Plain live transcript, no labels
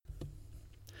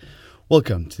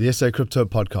Welcome to the SA Crypto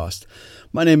Podcast.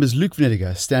 My name is Luke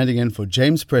Venediger, standing in for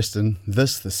James Preston, the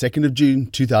 2nd of June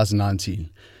 2019.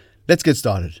 Let's get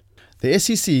started. The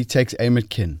SEC takes aim at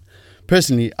Kin.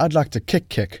 Personally, I'd like to kick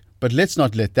Kik, but let's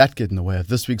not let that get in the way of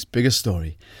this week's biggest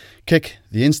story. Kik,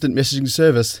 the instant messaging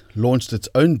service, launched its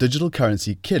own digital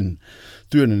currency, Kin,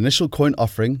 through an initial coin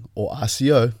offering, or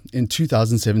ICO, in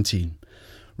 2017.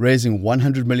 Raising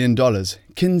 $100 million,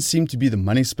 Kin seemed to be the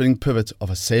money-spinning pivot of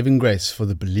a saving grace for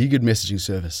the beleaguered messaging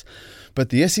service. But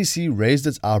the SEC raised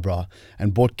its eyebrow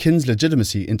and brought Kin's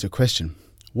legitimacy into question.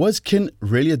 Was Kin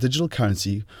really a digital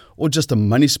currency, or just a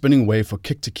money-spinning way for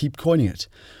Kik to keep coining it?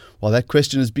 While that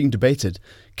question is being debated,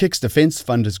 Kik's defense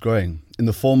fund is growing in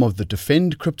the form of the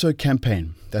Defend Crypto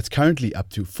campaign that's currently up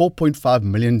to $4.5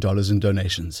 million in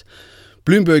donations.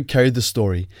 Bloomberg carried the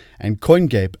story, and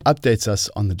CoinGape updates us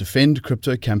on the Defend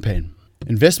Crypto campaign.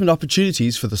 Investment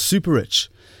opportunities for the super rich.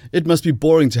 It must be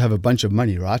boring to have a bunch of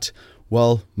money, right?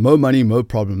 Well, mo money, mo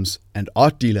problems, and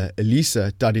art dealer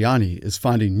Elisa Dadiani is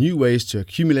finding new ways to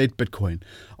accumulate Bitcoin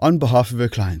on behalf of her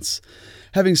clients.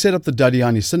 Having set up the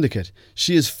Dadiani Syndicate,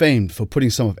 she is famed for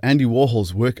putting some of Andy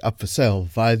Warhol's work up for sale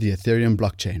via the Ethereum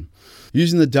blockchain.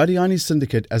 Using the Dadiani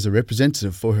Syndicate as a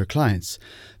representative for her clients,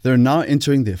 they are now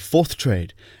entering their fourth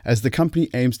trade as the company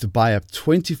aims to buy up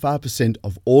 25%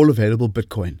 of all available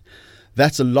Bitcoin.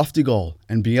 That's a lofty goal,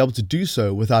 and being able to do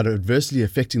so without adversely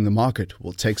affecting the market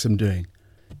will take some doing.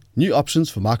 New options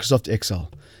for Microsoft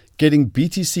Excel. Getting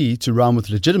BTC to run with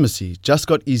legitimacy just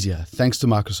got easier thanks to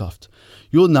Microsoft.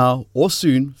 You'll now, or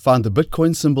soon, find the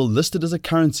Bitcoin symbol listed as a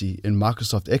currency in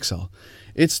Microsoft Excel.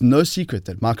 It's no secret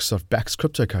that Microsoft backs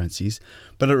cryptocurrencies,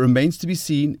 but it remains to be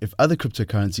seen if other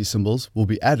cryptocurrency symbols will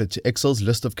be added to Excel's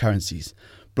list of currencies.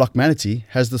 Blockmanity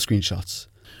has the screenshots.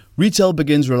 Retail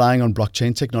begins relying on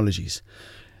blockchain technologies.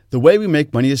 The way we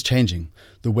make money is changing,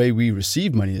 the way we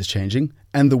receive money is changing,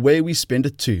 and the way we spend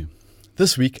it too.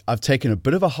 This week, I've taken a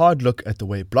bit of a hard look at the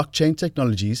way blockchain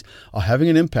technologies are having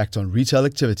an impact on retail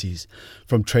activities,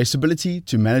 from traceability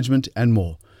to management and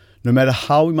more. No matter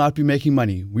how we might be making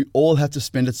money, we all have to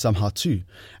spend it somehow too,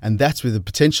 and that's where the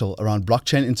potential around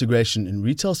blockchain integration in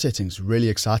retail settings really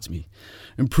excites me.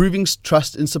 Improving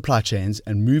trust in supply chains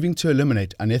and moving to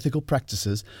eliminate unethical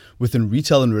practices within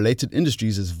retail and related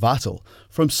industries is vital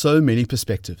from so many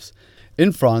perspectives.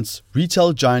 In France,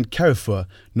 retail giant Carrefour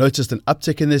noticed an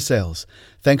uptick in their sales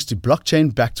thanks to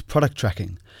blockchain-backed product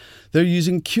tracking. They're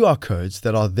using QR codes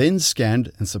that are then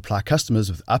scanned and supply customers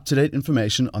with up-to-date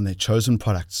information on their chosen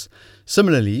products.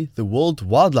 Similarly, the World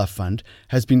Wildlife Fund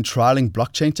has been trialing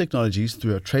blockchain technologies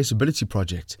through a traceability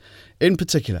project. In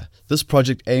particular, this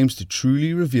project aims to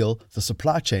truly reveal the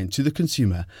supply chain to the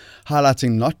consumer,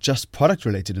 highlighting not just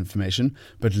product-related information,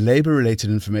 but labor-related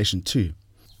information too.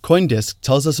 CoinDesk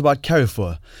tells us about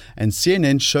Carrefour, and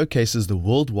CNN showcases the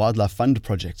World Wildlife Fund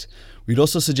project. We'd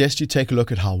also suggest you take a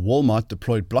look at how Walmart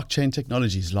deployed blockchain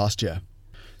technologies last year.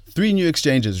 3 new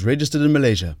exchanges registered in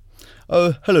Malaysia.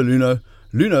 Oh, hello Luno.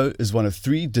 Luno is one of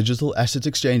 3 digital asset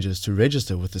exchanges to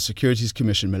register with the Securities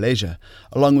Commission Malaysia,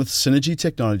 along with Synergy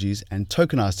Technologies and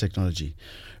Tokenized Technology.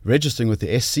 Registering with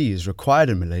the SC is required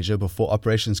in Malaysia before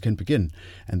operations can begin,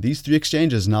 and these 3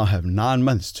 exchanges now have 9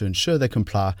 months to ensure they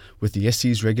comply with the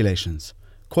SC's regulations.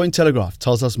 Cointelegraph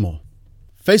tells us more.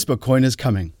 Facebook Coin is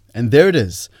coming, and there it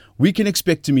is. We can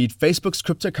expect to meet Facebook's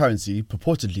cryptocurrency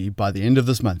purportedly by the end of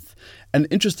this month. An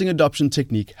interesting adoption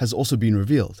technique has also been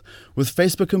revealed, with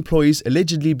Facebook employees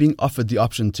allegedly being offered the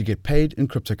option to get paid in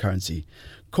cryptocurrency.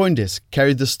 CoinDesk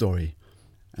carried this story.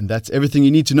 And that's everything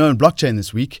you need to know in blockchain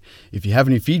this week. If you have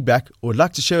any feedback or would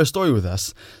like to share a story with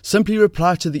us, simply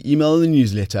reply to the email in the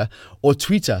newsletter or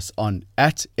tweet us on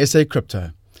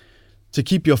 @SACrypto. To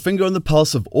keep your finger on the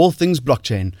pulse of all things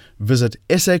blockchain, visit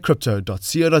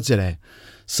sacrypto.co.za.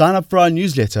 Sign up for our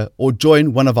newsletter or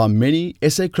join one of our many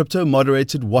SA Crypto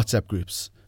moderated WhatsApp groups.